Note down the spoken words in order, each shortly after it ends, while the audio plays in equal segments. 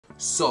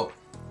So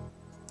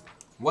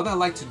what I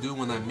like to do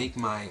when I make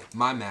my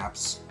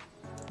maps,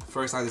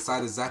 first I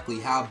decide exactly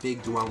how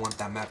big do I want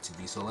that map to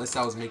be. So let's say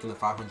I was making a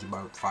 500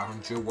 by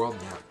 500 world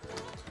map,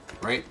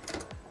 right?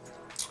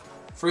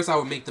 First I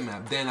would make the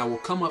map, then I will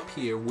come up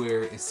here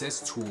where it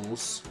says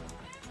tools,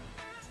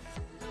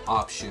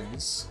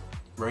 options,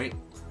 right?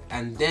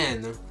 And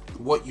then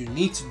what you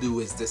need to do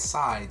is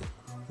decide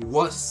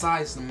what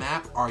size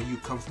map are you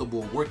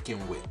comfortable working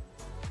with.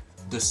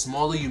 The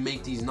smaller you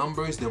make these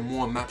numbers, the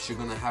more maps you're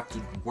gonna have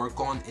to work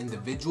on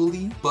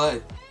individually.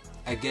 But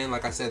again,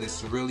 like I said,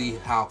 it's really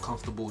how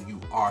comfortable you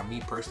are.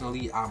 Me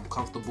personally, I'm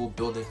comfortable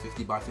building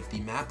 50 by 50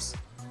 maps.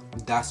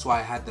 That's why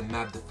I had the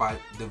map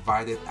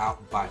divided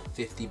out by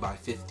 50 by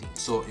 50.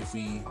 So if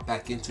we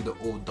back into the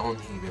old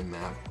Dawnhaven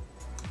map,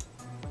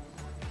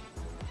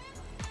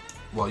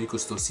 well, you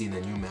could still see in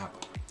the new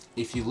map.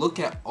 If you look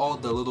at all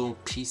the little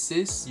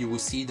pieces, you will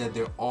see that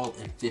they're all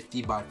in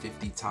 50 by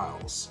 50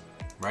 tiles,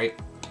 right?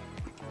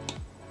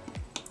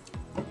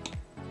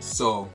 So